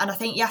trend. And I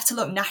think you have to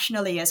look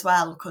nationally as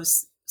well,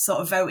 because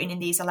sort of voting in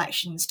these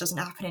elections doesn't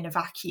happen in a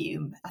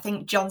vacuum. I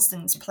think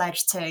Johnson's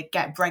pledge to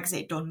get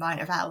Brexit done might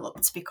have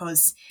helped,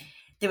 because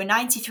there were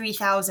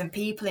 93,000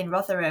 people in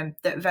Rotherham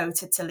that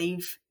voted to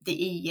leave the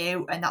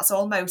EU, and that's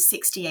almost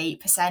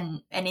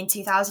 68%. And in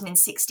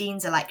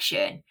 2016's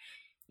election,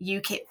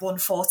 UKIP won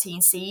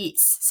 14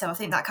 seats. So I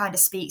think that kind of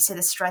speaks to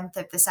the strength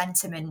of the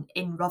sentiment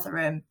in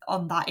Rotherham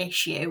on that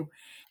issue.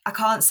 I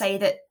can't say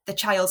that the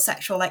child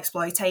sexual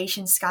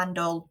exploitation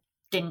scandal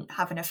didn't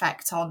have an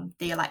effect on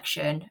the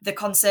election. The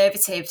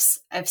Conservatives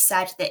have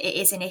said that it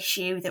is an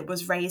issue that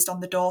was raised on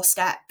the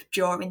doorstep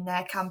during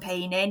their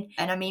campaigning.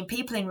 And I mean,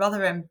 people in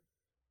Rotherham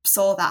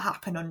saw that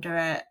happen under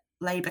a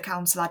Labour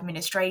council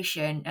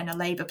administration and a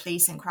Labour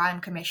police and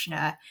crime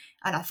commissioner,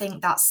 and I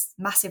think that's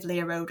massively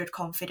eroded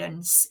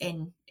confidence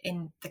in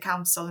the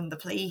council and the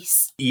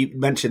police. You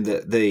mentioned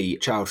that the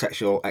child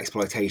sexual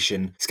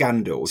exploitation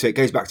scandal, so it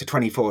goes back to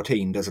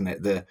 2014, doesn't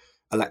it? The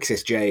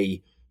Alexis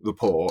J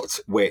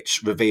report,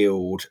 which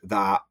revealed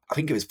that I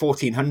think it was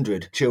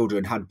 1,400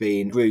 children had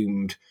been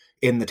groomed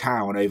in the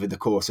town over the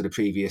course of the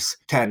previous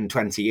 10,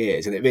 20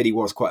 years, and it really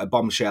was quite a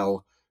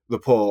bombshell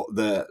report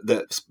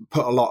that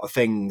put a lot of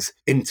things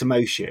into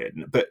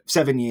motion. But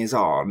 7 years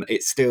on,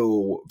 it's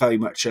still very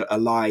much a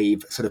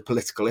live sort of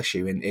political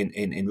issue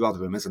in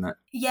Rotherham, isn't it?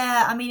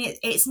 Yeah, I mean,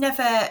 it's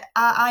never...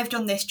 I've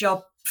done this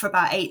job for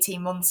about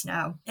 18 months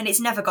now, and it's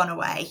never gone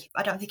away.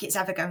 I don't think it's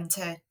ever going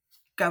to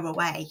go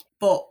away.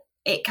 But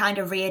it kind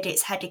of reared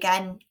its head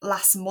again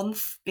last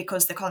month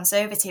because the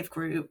Conservative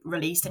group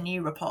released a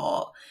new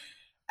report,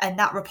 and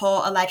that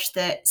report alleged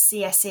that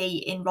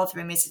CSE in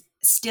Rotherham is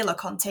still a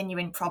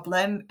continuing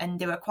problem, and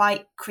they were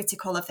quite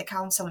critical of the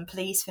council and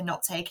police for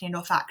not taking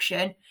enough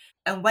action.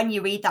 And when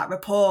you read that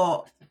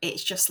report,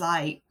 it's just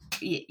like,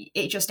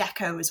 it just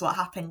echoes what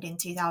happened in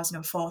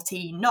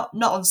 2014. Not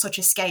on such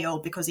a scale,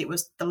 because it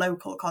was the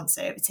local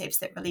Conservatives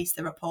that released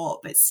the report,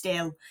 but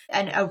still.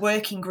 And a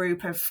working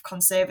group of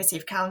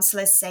Conservative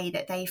councillors say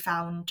that they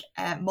found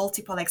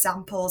multiple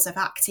examples of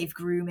active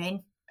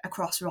grooming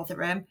across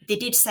Rotherham. They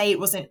did say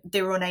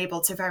they were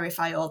unable to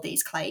verify all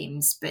these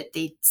claims, but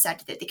they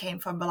said that they came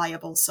from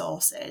reliable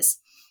sources.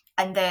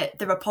 And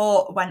the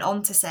report went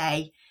on to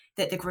say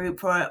that the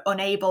group were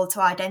unable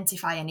to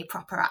identify any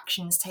proper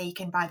actions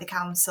taken by the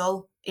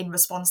council in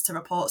response to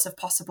reports of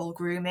possible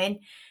grooming.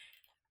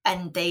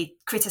 And they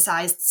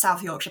criticised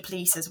South Yorkshire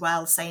Police as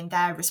well, saying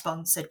their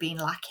response had been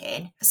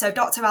lacking. So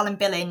Dr. Alan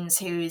Billings,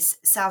 who's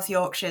South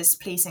Yorkshire's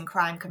Police and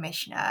Crime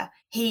Commissioner,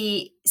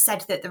 he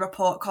said that the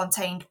report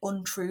contained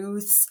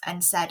untruths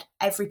and said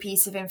every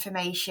piece of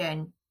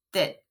information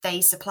that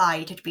they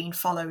supplied had been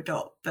followed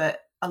up, but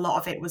a lot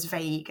of it was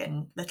vague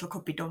and little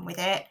could be done with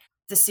it.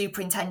 The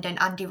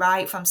Superintendent, Andy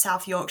Wright from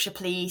South Yorkshire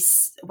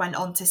Police, went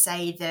on to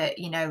say that,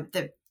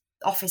 the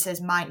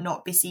officers might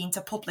not be seen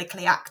to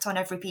publicly act on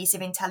every piece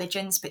of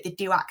intelligence, but they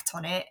do act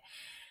on it.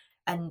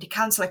 And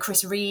Councillor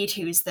Chris Reid,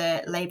 who's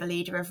the Labour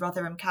leader of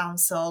Rotherham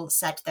Council,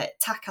 said that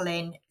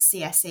tackling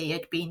CSE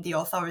had been the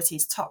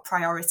authorities' top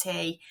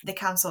priority. The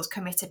council's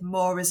committed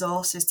more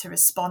resources to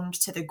respond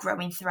to the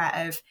growing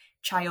threat of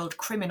child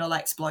criminal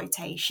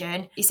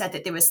exploitation. He said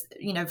that there was,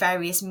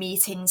 various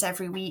meetings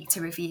every week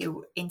to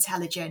review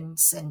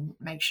intelligence and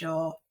make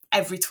sure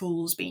every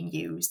tool's being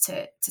used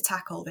to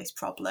tackle this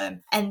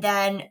problem. And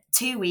then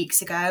 2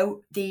 weeks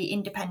ago, the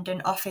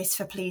Independent Office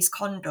for Police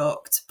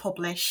Conduct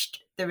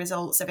published the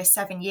results of a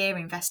 7-year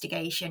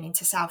investigation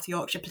into South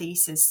Yorkshire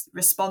Police's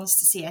response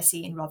to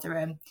CSE in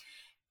Rotherham.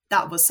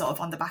 That was sort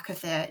of on the back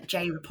of the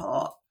J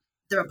report.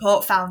 The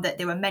report found that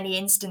there were many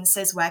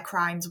instances where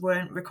crimes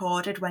weren't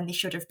recorded when they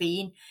should have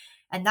been,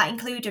 and that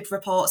included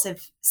reports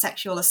of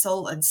sexual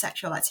assault and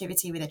sexual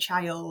activity with a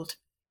child.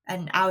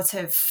 And out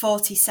of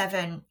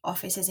 47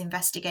 officers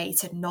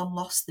investigated, none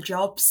lost the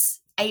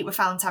jobs. 8 were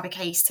found to have a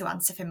case to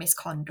answer for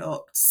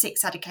misconduct.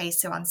 6 had a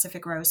case to answer for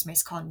gross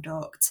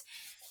misconduct.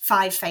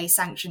 5 faced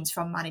sanctions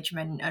from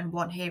management, and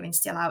 1 hearing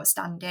still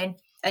outstanding.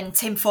 And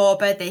Tim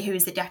Forber, who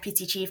is the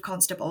Deputy Chief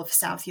Constable for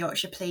South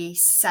Yorkshire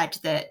Police, said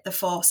that the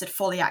force had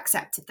fully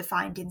accepted the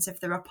findings of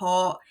the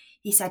report.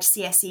 He said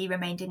CSE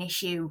remained an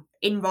issue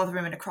in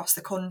Rotherham and across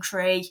the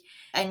country.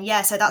 And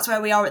so that's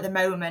where we are at the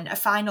moment. A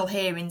final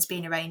hearing's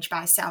been arranged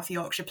by South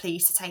Yorkshire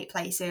Police to take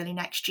place early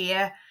next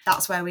year.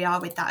 That's where we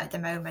are with that at the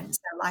moment.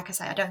 So like I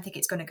say, I don't think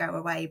it's going to go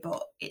away,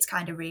 but it's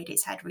kind of reared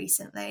its head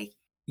recently.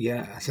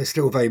 Yeah, so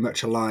still very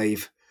much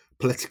alive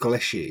political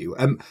issue.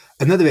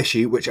 Another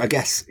issue, which I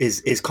guess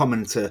is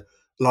common to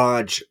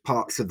large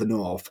parts of the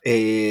north,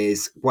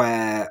 is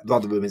where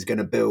Rotherham is going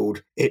to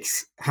build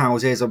its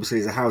houses. Obviously,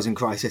 there's a housing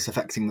crisis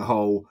affecting the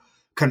whole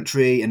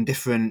country, and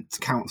different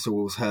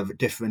councils have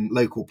different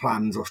local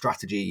plans or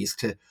strategies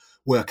to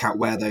work out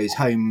where those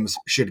homes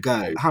should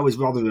go. How is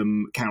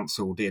Rotherham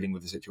Council dealing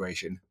with the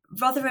situation?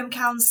 Rotherham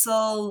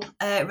Council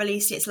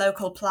released its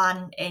local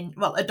plan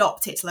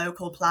adopt its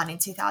local plan in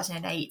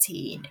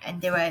 2018,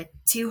 and there were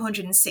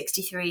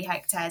 263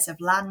 hectares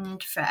of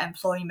land for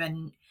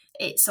employment.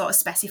 It sort of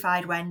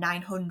specified where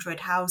 900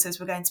 houses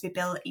were going to be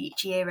built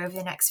each year over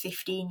the next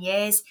 15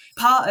 years.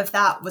 Part of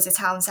that was a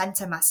town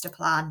centre master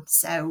plan,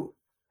 so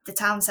the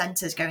town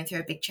centre is going through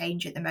a big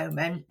change at the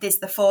moment. There's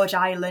the Forge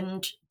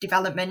Island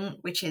development,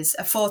 which is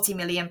a £40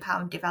 million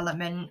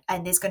development,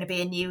 and there's going to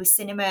be a new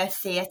cinema,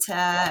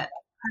 theatre,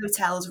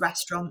 hotels,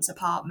 restaurants,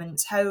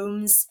 apartments,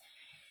 homes.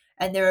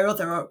 And there are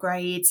other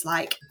upgrades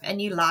like a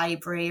new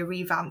library, a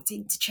revamped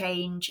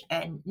interchange,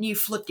 and new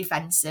flood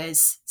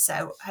defences.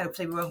 So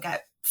hopefully we won't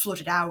get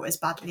flooded out as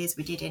badly as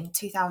we did in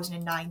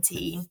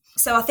 2019.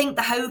 So I think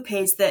the hope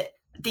is that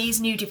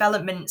these new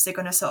developments are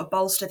going to sort of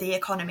bolster the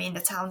economy in the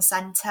town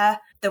centre.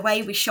 The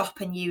way we shop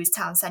and use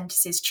town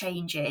centres is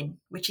changing,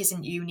 which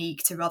isn't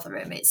unique to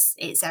Rotherham.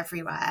 It's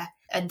everywhere.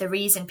 And the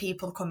reason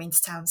people come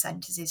into town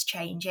centres is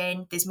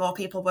changing. There's more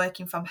people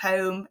working from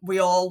home. We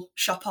all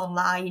shop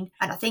online.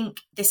 And I think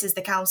this is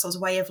the council's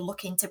way of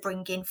looking to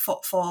bring in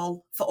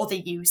footfall for other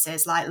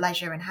uses like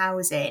leisure and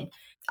housing.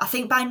 I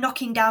think by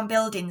knocking down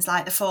buildings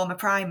like the former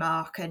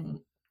Primark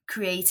and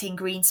creating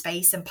green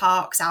space and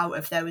parks out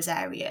of those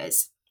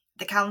areas,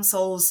 the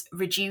council's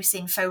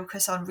reducing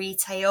focus on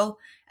retail,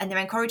 and they're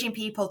encouraging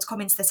people to come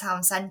into the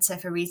town centre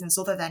for reasons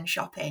other than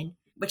shopping,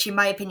 which in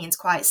my opinion is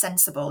quite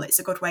sensible. It's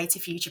a good way to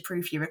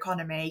future-proof your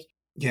economy.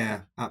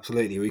 Yeah,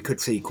 absolutely. We could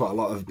see quite a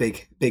lot of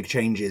big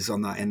changes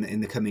on that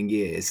in the coming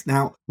years.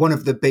 Now, one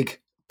of the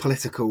big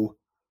political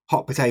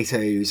hot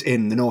potatoes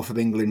in the north of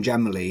England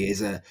generally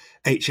is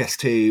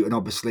HS2, and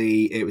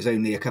obviously it was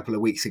only a couple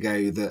of weeks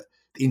ago that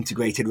the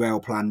integrated rail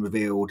plan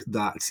revealed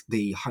that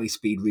the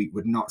high-speed route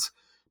would not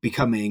be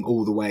coming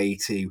all the way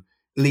to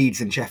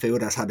Leeds and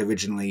Sheffield as had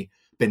originally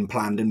been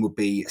planned, and would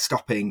be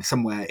stopping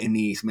somewhere in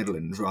the East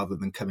Midlands rather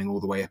than coming all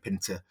the way up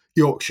into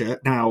Yorkshire.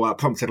 Now,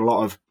 prompted a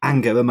lot of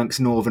anger amongst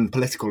northern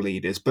political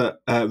leaders,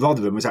 but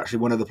Rotherham was actually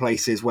one of the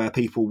places where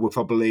people were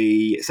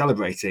probably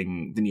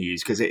celebrating the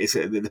news, because it is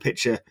the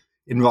picture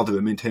in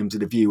Rotherham in terms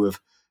of the view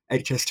of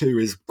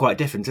HS2 is quite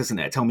different, isn't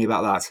it? Tell me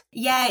about that.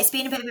 Yeah, it's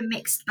been a bit of a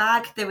mixed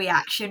bag, the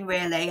reaction,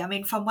 really. I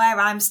mean, from where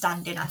I'm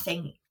standing, I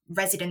think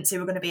residents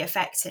who are going to be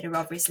affected are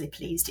obviously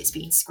pleased it's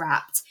been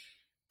scrapped.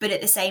 But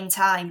at the same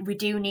time, we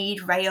do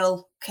need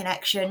rail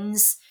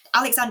connections.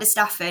 Alexander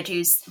Stafford,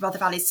 who's Rother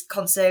Valley's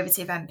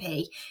Conservative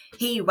MP,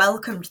 he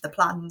welcomed the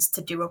plans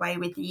to do away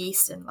with the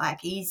Eastern leg.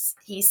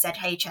 He said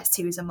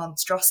HS2 is a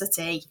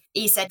monstrosity.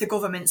 He said the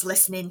government's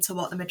listening to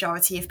what the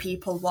majority of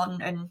people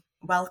want and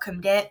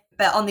welcomed it.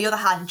 But on the other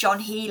hand, John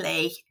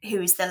Healey,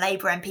 who's the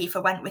Labour MP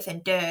for Wentworth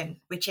and Dearne,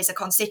 which is a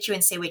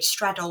constituency which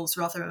straddles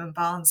Rotherham and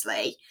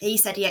Barnsley, he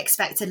said he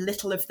expected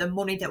little of the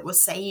money that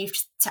was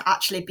saved to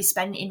actually be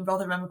spent in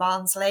Rotherham and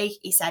Barnsley.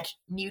 He said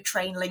new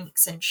train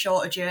links and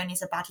shorter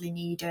journeys are badly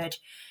needed.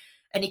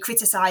 And he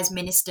criticised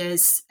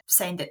ministers,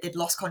 saying that they'd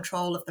lost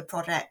control of the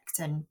project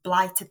and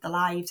blighted the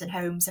lives and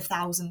homes of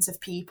thousands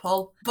of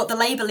people. But the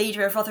Labour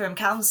leader of Rotherham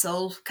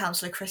Council,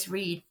 Councillor Chris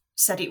Reid,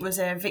 said it was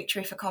a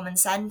victory for common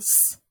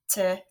sense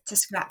to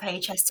scrap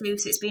HS2.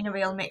 So it's been a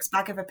real mixed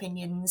bag of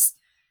opinions.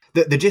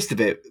 The gist of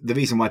it, the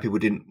reason why people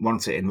didn't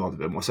want it in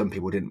Rotherham, or some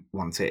people didn't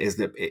want it, is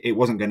that it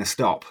wasn't going to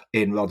stop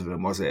in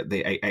Rotherham, was it?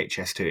 The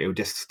HS2, it was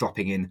just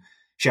stopping in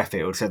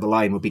Sheffield. So the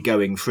line would be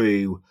going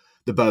through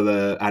the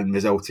borough and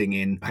resulting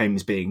in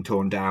homes being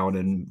torn down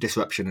and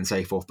disruption and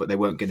so forth, but they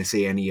weren't going to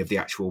see any of the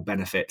actual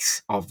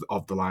benefits of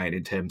the line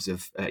in terms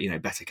of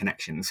better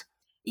connections.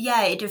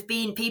 Yeah,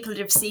 people would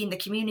have seen the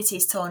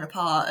communities torn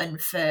apart, and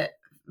for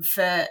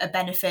a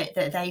benefit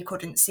that they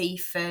couldn't see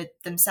for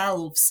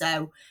themselves. So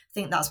I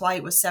think that's why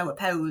it was so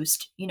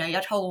opposed. You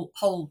had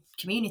whole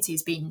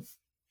communities being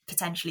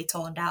potentially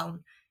torn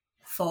down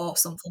for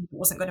something that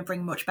wasn't going to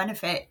bring much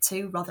benefit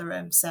to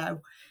Rotherham.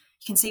 So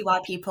you can see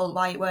why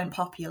it weren't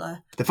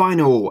popular. The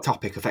final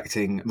topic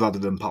affecting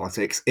Rotherham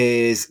politics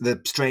is the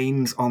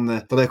strains on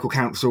the local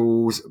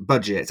council's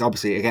budget.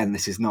 Obviously, again,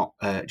 this is not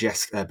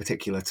just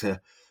particular to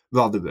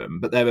Rotherham,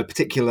 but there are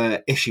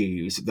particular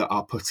issues that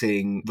are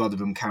putting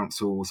Rotherham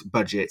Council's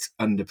budget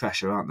under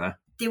pressure, aren't there?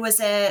 There was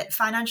a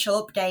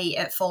financial update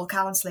at full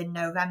council in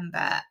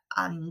November,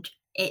 and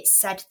it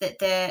said that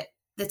the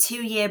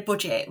 2-year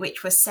budget,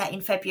 which was set in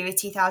February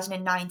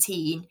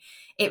 2019,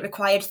 it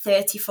required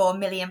 £34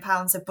 million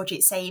of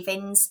budget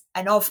savings,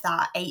 and of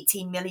that,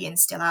 18 million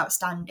still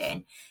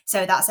outstanding.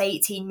 So that's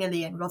 18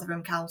 million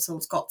Rotherham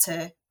Council's got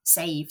to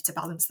save to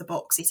balance the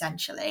books,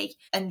 essentially.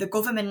 And the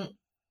government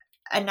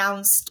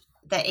announced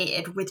that it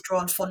had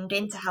withdrawn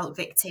funding to help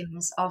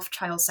victims of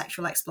child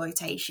sexual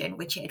exploitation,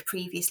 which it had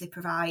previously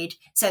provided.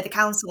 So the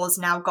council has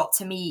now got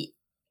to meet.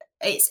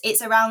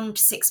 It's around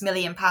 £6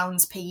 million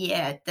per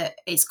year that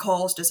is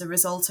caused as a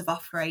result of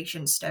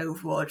Operation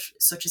Stovewood,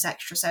 such as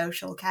extra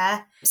social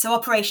care. So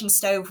Operation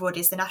Stovewood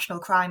is the National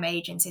Crime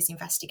Agency's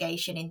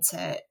investigation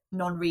into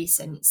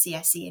non-recent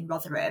CSE in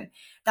Rotherham.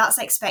 That's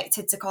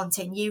expected to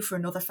continue for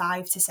another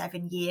 5 to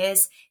 7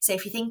 years. So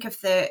if you think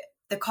of the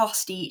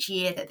cost each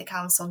year that the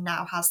council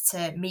now has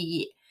to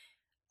meet,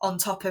 on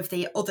top of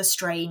the other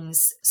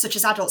strains, such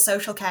as adult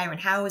social care and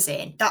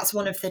housing, that's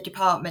one of the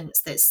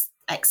departments that's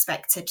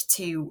expected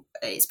to,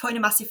 it's putting a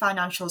massive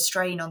financial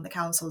strain on the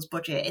council's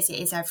budget, as it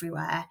is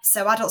everywhere.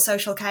 So adult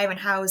social care and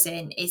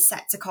housing is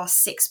set to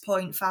cost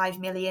 6.5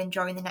 million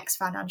during the next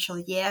financial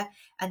year,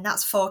 and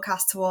that's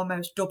forecast to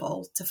almost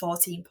double to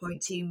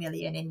 14.2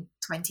 million in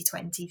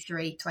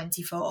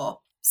 2023-24.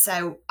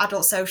 So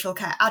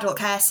adult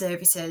care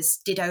services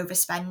did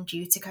overspend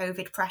due to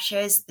COVID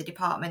pressures. The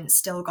department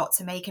still got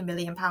to make £1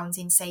 million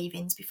in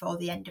savings before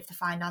the end of the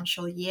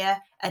financial year,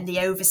 and the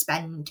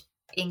overspend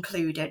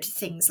included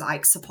things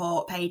like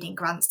support paid in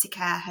grants to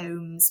care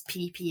homes,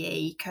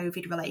 PPE,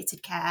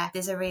 COVID-related care.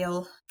 There's a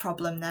real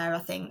problem there, I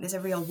think. There's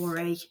a real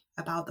worry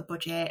about the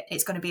budget.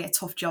 It's going to be a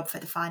tough job for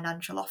the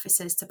financial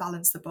officers to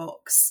balance the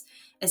books,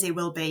 as it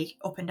will be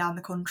up and down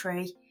the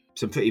country.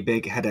 Some pretty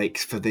big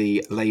headaches for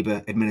the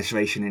Labour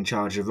administration in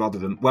charge of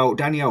Rotherham. Well,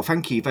 Danielle,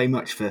 thank you very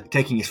much for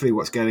taking us through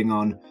what's going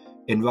on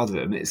in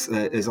Rotherham. There's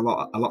a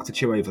lot to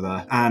chew over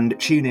there. And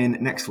tune in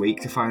next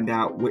week to find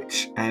out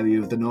which area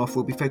of the North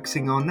we'll be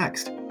focusing on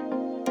next.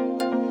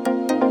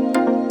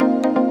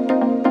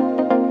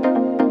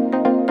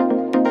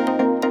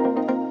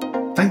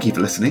 Thank you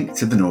for listening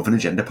to the Northern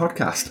Agenda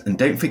podcast. And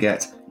don't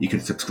forget, you can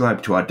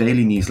subscribe to our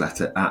daily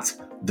newsletter at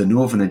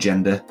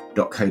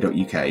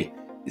thenorthernagenda.co.uk.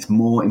 It's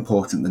more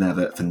important than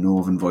ever for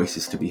Northern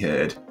voices to be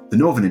heard. The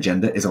Northern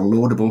Agenda is a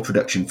laudable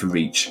production for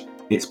Reach.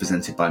 It's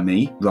presented by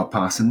me, Rob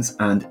Parsons,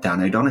 and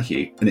Dan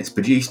O'Donoghue, and it's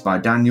produced by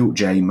Daniel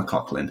J.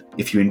 McLaughlin.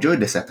 If you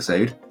enjoyed this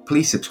episode,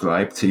 please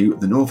subscribe to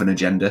The Northern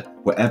Agenda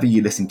wherever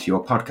you listen to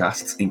your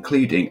podcasts,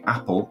 including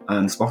Apple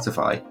and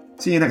Spotify.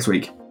 See you next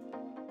week.